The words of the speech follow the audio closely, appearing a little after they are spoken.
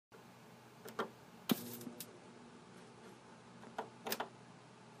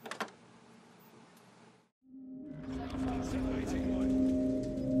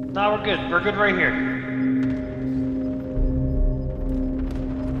No, we're good. We're good right here.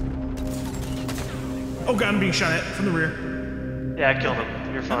 Oh god, I'm being shot at from the rear. Yeah, I killed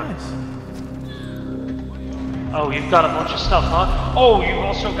him. You're fine. Nice. Oh, you've got a bunch of stuff, huh? Oh, you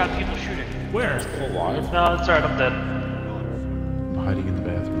also got people shooting. Where? Still alive? No, that's alright, I'm dead. I'm hiding in the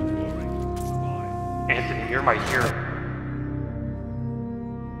bathroom. Anthony, you're my hero.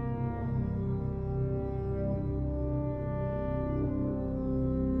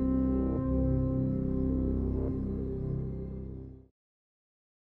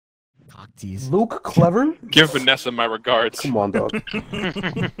 Luke Clever? Give Vanessa my regards. Come on, dog.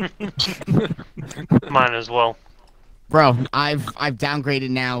 Mine as well. Bro, I've downgraded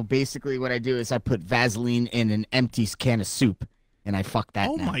now. Basically, what I do is I put Vaseline in an empty can of soup, and I fuck that.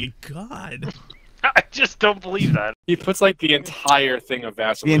 Oh now. my god. I just don't believe that. He puts like the entire thing of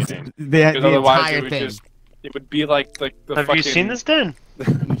Vaseline in. The Otherwise entire it would thing. it would be like the Have fucking... you seen this, Dan?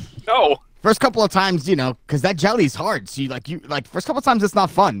 No. First couple of times, you know, because that jelly's hard. So first couple of times it's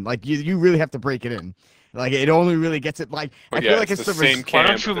not fun. Like you really have to break it in. Like it only really gets it. Like I feel like it's the same can. Why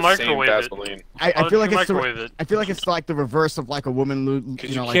don't you microwave it? I feel like it's I feel like it's like the reverse of like a woman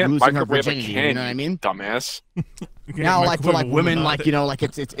losing her virginity. You know what I mean? Dumbass. Now, like for like women, like you know, like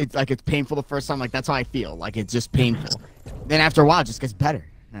it's like it's painful the first time. Like that's how I feel. Like it's just painful. Then after a while, it just gets better.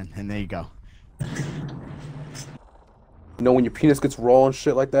 And there you go. You know, when your penis gets raw and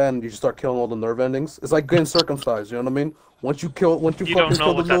shit like that, and you just start killing all the nerve endings, it's like getting circumcised. You know what I mean? Once you fucking kill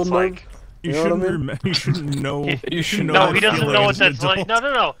the little nerve, You shouldn't know. You shouldn't know. No, he doesn't know what that's like.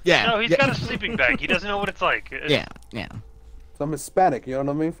 No. Yeah. No, he's got a sleeping bag. He doesn't know what it's like. Yeah. So I'm Hispanic, you know what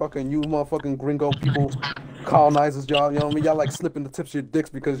I mean? Fucking you motherfucking gringo people, colonizers, y'all, you know what I mean? Y'all like slipping the tips of your dicks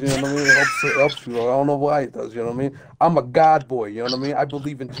because, you know what I mean? It helps you. I don't know why it does, you know what I mean? I'm a God boy, you know what I mean? I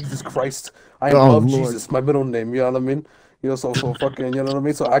believe in Jesus Christ. I am of Jesus, my middle name, you know what I mean? You know, so fucking, you know what I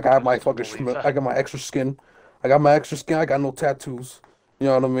mean? So I got my fucking, I got my extra skin. I got no tattoos. You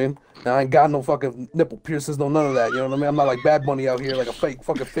know what I mean? And I ain't got no fucking nipple piercings, no none of that. You know what I mean? I'm not like Bad Bunny out here, like a fake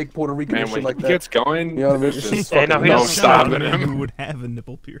Puerto Rican and shit like that. Gets going. You know what I mean? It's just Hey, no, he doesn't stopping him. Who would have a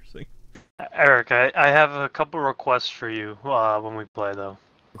nipple piercing? Eric, I have a couple requests for you when we play, though.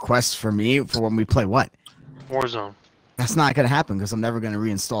 Requests for me for when we play what? Warzone. That's not gonna happen because I'm never gonna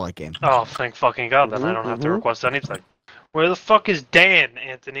reinstall that game. Oh, thank fucking God, then I don't have to request anything. Where the fuck is Dan,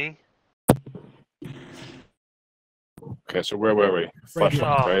 Anthony? Okay, so where were we?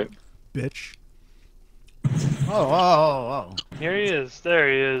 Flashlight, right? Bitch. Oh. Here he is. There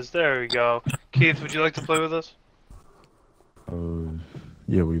he is. There we go. Keith, would you like to play with us?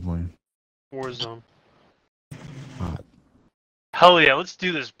 Yeah, what are you playing? Warzone. Hot. Hell yeah, let's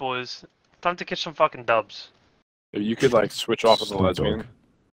do this, boys. Time to catch some fucking dubs. You could like switch off as a lesbian.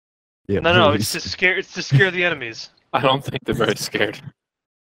 Yeah, No, please. it's to scare the enemies. I don't think they're very scared.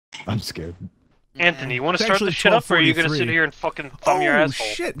 I'm scared. Anthony, you want to It's start the actually shit up, or are you gonna 12:43. sit here and fucking thumb your asshole?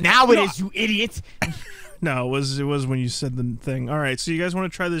 Shit! Now it is, you idiot! No, it was when you said the thing. All right, so you guys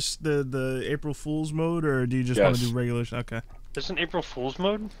want to try this the April Fool's mode, or do you just want to do regular? Okay. There's an April Fool's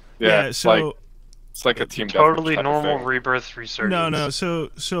mode? Yeah, so it's like a team totally deathmatch type of normal thing. rebirth resurgence. no.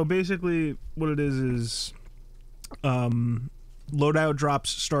 So basically, what it is loadout drops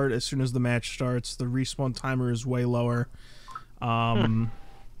start as soon as the match starts. The respawn timer is way lower.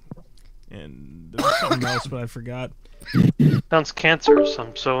 And there was something else, but I forgot. Sounds cancerous.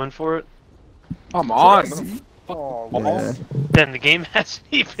 I'm so in for it. Come on. Yeah. Then the game hasn't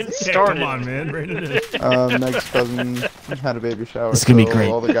even started. Come on, man. Right in it. Meg's cousin had a baby shower. This is gonna be so great.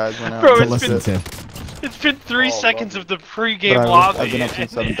 All the guys went out. Bro, to it's listen been- to. It's been 3 seconds of the pre-game But lobby, I've been up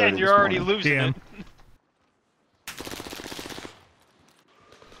since 7:30 and you're this already morning. losing Damn. it.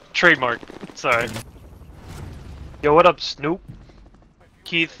 Trademark. Sorry. Yo, what up, Snoop?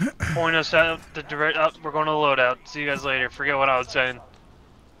 Keith, point us out the direct. We're going to loadout. See you guys later. Forget what I was saying.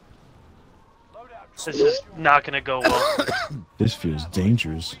 This is not gonna go well. This feels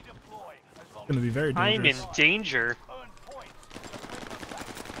dangerous. It's gonna be very I'm in dangerous. danger.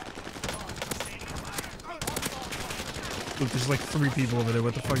 Look, there's like 3 people over there.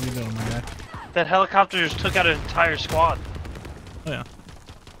 What the fuck are you doing, my guy? That helicopter just took out an entire squad. Oh yeah.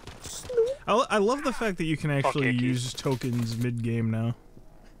 I love the fact that you can actually yeah, Keith. use tokens mid-game now.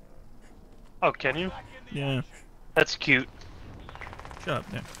 Oh, can you? Yeah. That's cute. Shut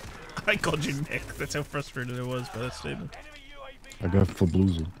up, Nick. I called you Nick. That's how frustrated I was by that statement. I got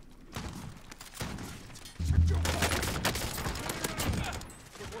Fabluza.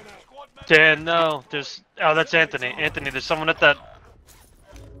 Dan, no. There's. Oh, that's Anthony. Anthony, there's someone at that.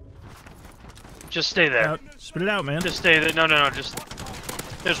 Just stay there. Out. Spit it out, man. Just stay there. No. Just.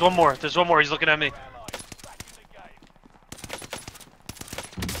 There's one more. There's one more. He's looking at me.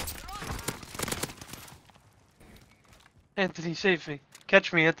 Anthony, save me.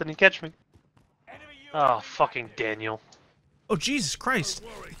 Catch me, Anthony, catch me. Oh, fucking Daniel. Oh, Jesus Christ.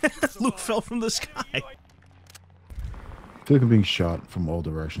 Luke fell from the sky. I feel like I'm being shot from all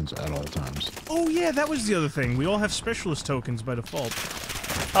directions at all times. Oh, yeah, that was the other thing. We all have specialist tokens by default.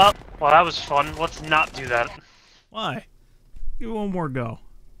 Oh, well, that was fun. Let's not do that. Why? Give it one more go.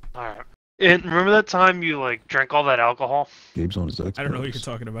 Alright. And remember that time you, like, drank all that alcohol? Gabe's on his Xbox. I don't know what you're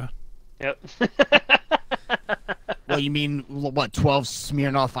talking about. Yep. Well, you mean, what, 12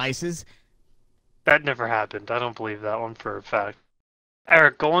 Smirnoff Ices? That never happened. I don't believe that one for a fact.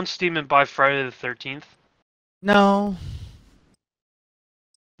 Eric, go on Steam and buy Friday the 13th. No,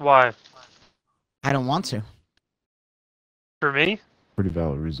 Why? I don't want to. For me? Pretty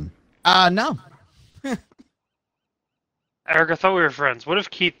valid reason. No. Eric, I thought we were friends. What if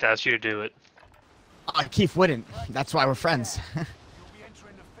Keith asked you to do it? Keith wouldn't. That's why we're friends.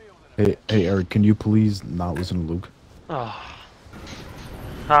 Hey, Eric, can you please not listen to Luke? Oh.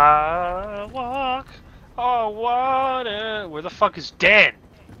 I walk on water. Where the fuck is Dan?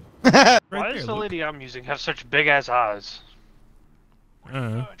 Why Right does there, the Luke. lady I'm using have such big ass eyes?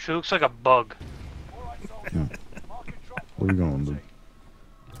 Uh, She looks like a bug. Where you going, Luke?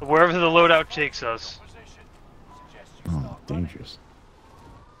 Wherever the loadout takes us. Oh, dangerous.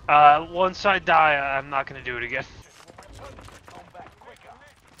 Once I die, I'm not gonna do it again.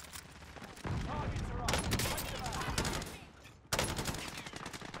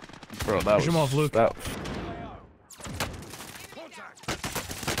 Bro, that Push him off, Luke. That,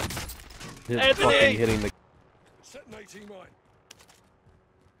 his Anthony! fucking hitting the.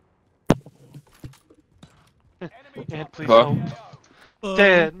 Dan, please Huh? help.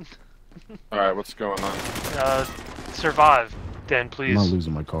 Dan! All right, what's going on? Survive. Dan, I'm please. not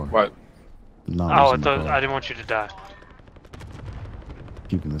losing my car. What? I'm not Oh, I losing my thought car. I didn't want you to die.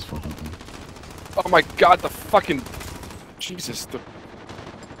 Keeping this fucking thing. Oh my god, the fucking. Jesus, the.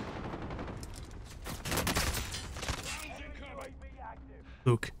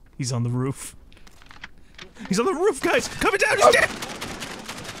 Luke, he's on the roof. He's on the roof, guys! Coming down! He's dead!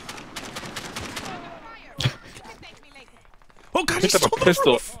 Oh god, he's Picked still up on a the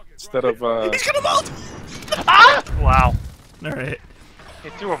pistol roof! instead of. He's gonna melt! Ah! Wow. Alright. He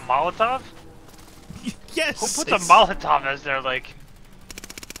threw a Molotov? Yes! Who puts a Molotov as their, like...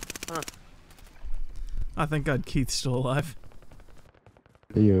 Oh, thank God Keith's still alive.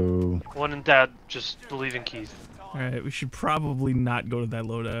 Heyo. One and Dad just believe in Keith. Alright, we should probably not go to that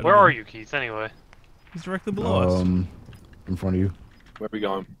loadout. Where are you, Keith, anyway? He's directly below us. In front of you. Where we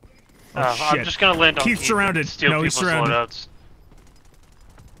going? Oh, I'm shit. just gonna land on Keith's Keith surrounded. and steal No, he's people's surrounded. loadouts.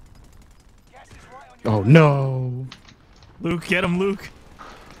 Oh no! Luke, get him, Luke.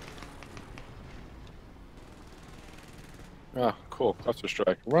 Oh, cool. Cluster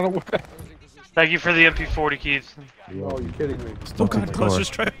strike. Run away. Thank you for the MP40, Keith. Oh, you kidding me? Oh Stuck in God, the cluster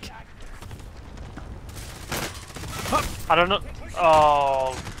car. strike. I don't know.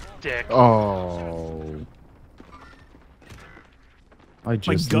 Oh, dick. Oh. I My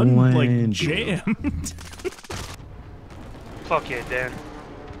just gun, like, landed. jammed. Fuck yeah, Dan.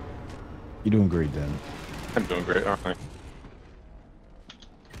 You're doing great, Dan. I'm doing great, aren't I?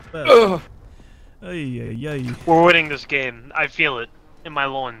 Ay, ay, ay. We're winning this game. I feel it in my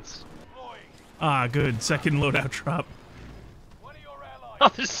loins. Ah, good. Second loadout drop. Oh,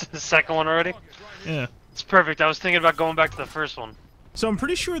 this is the second one already? Yeah. It's perfect. I was thinking about going back to the first one. So I'm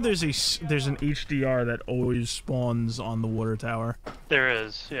pretty sure there's an HDR that always spawns on the water tower. There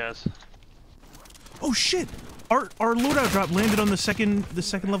is, yes. Oh shit! Our loadout drop landed on the second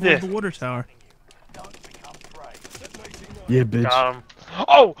level Yeah. of the water tower. Yeah, bitch. Got him.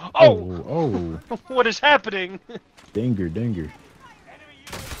 Oh! Oh! Oh, What is happening? danger, danger.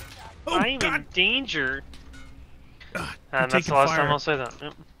 Oh I'm God! in danger. Ah, And that's the taking last fire. time I'll say that.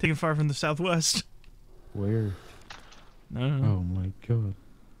 Yep. Taking fire from the southwest. Where? No. Oh my god.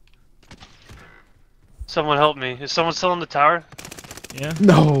 Someone help me. Is someone still in the tower? Yeah.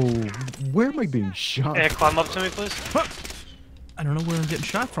 No! Where am I being shot? Hey, climb up to me, please. Huh. I don't know where I'm getting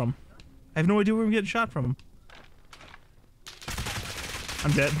shot from. I have no idea where I'm getting shot from.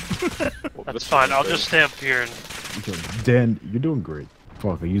 I'm dead. That's fine. I'll just stay up here and... Okay, Dan, you're doing great.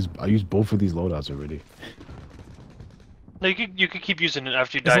 Fuck, I used both of these loadouts already. No, you could keep using it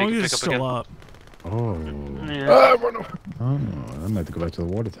after you As die. long You can as pick it's up again. still up. Oh. Yeah. Run away. Oh, I might have to go back to the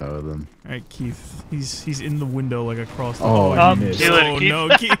water tower then. Alright, Keith. He's in the window like across the Oh, Oh, you missed. see you later, Oh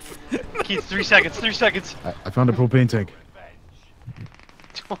Keith. no, Keith. Keith, 3 seconds. 3 seconds. I found a propane tank.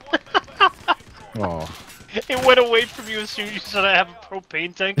 Oh. It went away from you as soon as you said I have a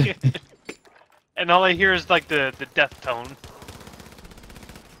propane tank. And all I hear is like the death tone.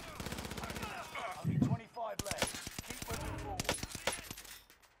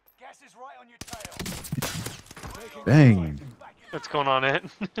 Bang. What's going on,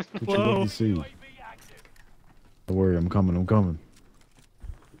 Ant? What you love to see. Don't worry, I'm coming. I'm coming.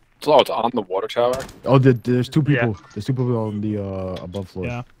 So it's on the water tower. Oh, there's two people. Yeah. There's two people on the above floor.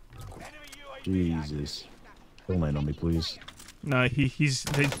 Yeah. Jesus. Don't land on me, please. No,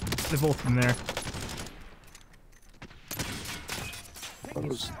 they're both in there.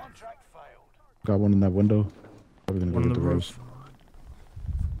 Got one in that window. Probably gonna go One on get the the roof.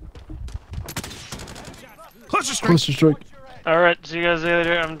 rose. Cluster strike. Cluster strike. Alright, see you guys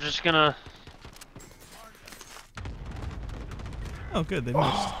later. I'm just gonna... Oh, good. They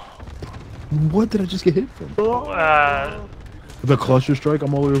missed. What did I just get hit from? Uh, The cluster strike?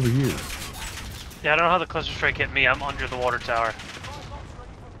 I'm all the way over here. yeah, I don't know how the cluster strike hit me. I'm under the water tower.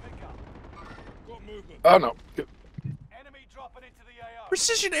 Oh no.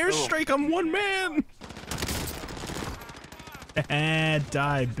 Precision airstrike on one man.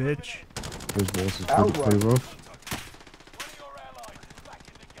 Die, bitch. Those walls is pretty rough.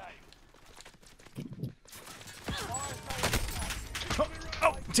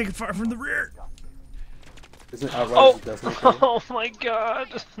 Oh, taking fire from the rear. Isn't outright Oh, oh my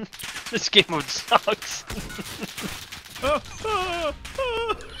god. This game mode sucks.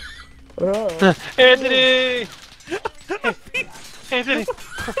 Anthony! Anthony!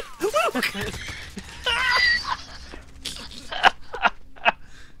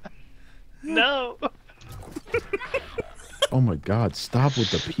 No! Oh my god, stop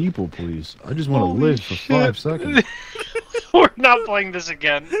with the people, please. I just want to Holy live for shit. 5 seconds. We're not playing this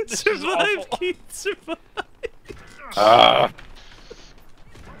again. This is Survive, awful. Keith. Survive.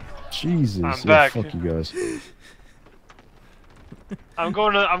 Jesus. I'm Yeah, back. fuck you guys. I'm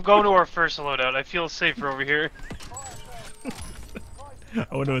going to our first loadout. I feel safer over here.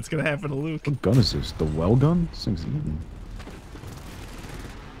 I wonder what's gonna happen to Luke. What gun is this? The well gun? This thing's eating.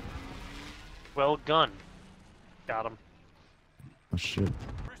 Well gun. Got him. Oh shit.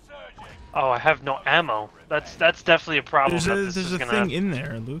 Oh, I have no ammo. That's definitely a problem. There's that a this there's is a gonna thing have. in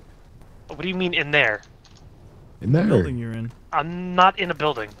there, Luke. What do you mean in there? In there. Building you're in. I'm not in a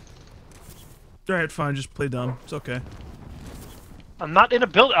building. Alright, fine. Just play dumb. It's okay. I'm not in a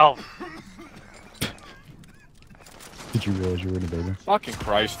build. Oh, Did you realize you were in a building? Fucking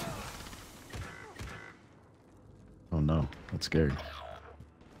Christ. Oh no, that's scary.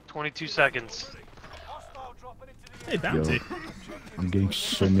 22 seconds. Hey, bounty. Yo, I'm getting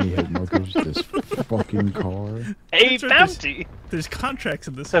so many hit markers. This fucking car. A That's right, bounty. There's contracts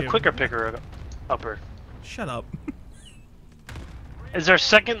in this It's a game. quicker picker upper. Shut up. Is there a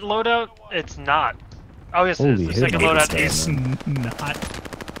second loadout? It's not. Oh yes, it is. Holy The hit second markers, loadout is.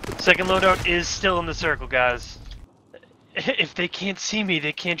 Not. Second loadout is still in the circle, guys. If they can't see me,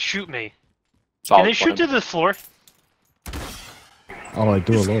 they can't shoot me. Can they shoot to the floor? Oh, I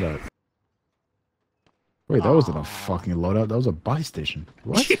do a loadout. Wait, that wasn't a fucking loadout. That was a buy station.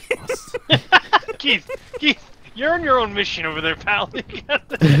 What? Keith, you're on your own mission over there, pal.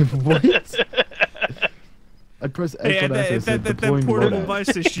 What? I pressed X Hey, on that and said that deploying portable loadout. buy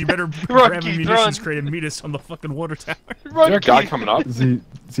station, you better Run, grab a Keith, munitions run. crate and meet us on the fucking water tower. Is there a guy Keith. coming up?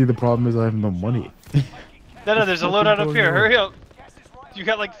 See, the problem is I have no money. No, there's a loadout up here. going on? Hurry up. You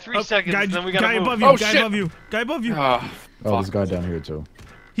got like 3 Oh, seconds, guy, and then we gotta guy move. above you, Oh, guy shit. above you, guy above you. Oh, there's a guy down here too.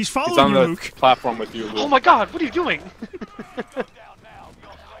 He's He's following on you, the Luke. platform with you, Luke. Oh my god, what are you doing?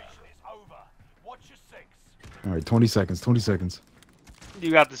 All right, 20 seconds. 20 seconds.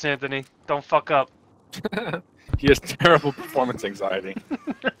 You got this, Anthony. Don't fuck up. He has terrible performance anxiety.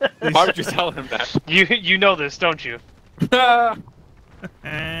 Why would you tell him that? You know this, don't you? Uh,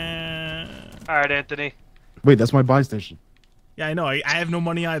 Alright, Anthony. Wait, that's my buy station. yeah, I know. I have no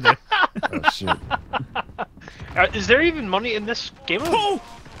money either. Oh shit. Is there even money in this game? Oh!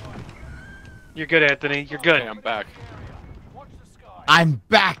 You're good, Anthony. You're good. Okay, I'm back. I'm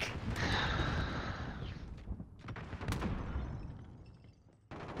back.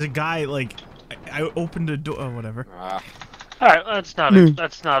 There's a guy, like, I opened a door. Oh, whatever. Ah, Alright, that's not it.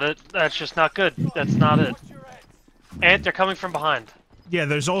 That's not it. That's just not good. That's not it. Ant, they're coming from behind. Yeah,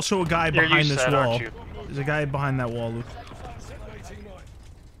 there's also a guy You're behind used to this that, wall. aren't you? There's a guy behind that wall, Luke.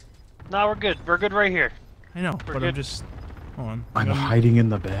 No, we're good. We're good right here. I know, We're but good. I'm just... Hold on. I'm gonna, hiding in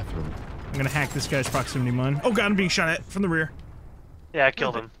the bathroom. I'm gonna hack this guy's proximity mine. Oh god, I'm being shot at from the rear. Yeah, I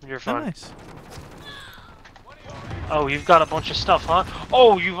killed him. You're Oh, fine. nice. Oh, you've got a bunch of stuff, huh?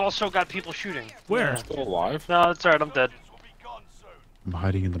 Oh, you've also got people shooting. Where? Yeah. still alive? No, that's alright. I'm dead. I'm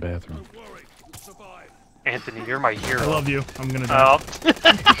hiding in the bathroom. Anthony, you're my hero. I love you. I'm gonna die.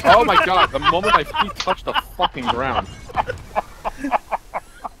 Oh. Oh my god, the moment my feet touched the fucking ground.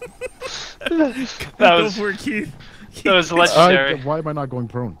 That Go was for it, Keith. that was legendary. Why am I not going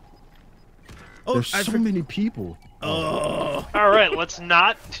prone? Oh, There's so many people. Oh. All right, let's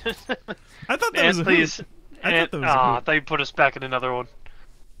not. I thought that and was a please. hoot. I thought that was a I hoot. thought you put us back in another one.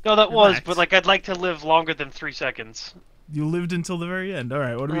 No, that was, Relax. but like I'd like to live longer than 3 seconds. You lived until the very end. All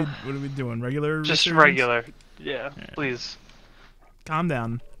right, what are we doing? Regular? Just resurgence? regular. Yeah, please. Calm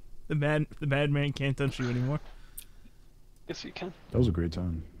down. The madman can't touch you anymore. Yes, you can. That was a great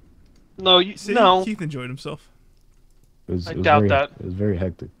time. No, you See, no. Keith enjoyed himself. I doubt that. It was very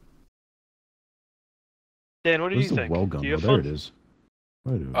hectic. Dan, what do you Where's the think? well gun? Do you Oh, have there fun? it is.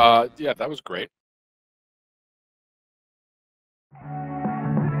 Wait a minute. Yeah, that was great.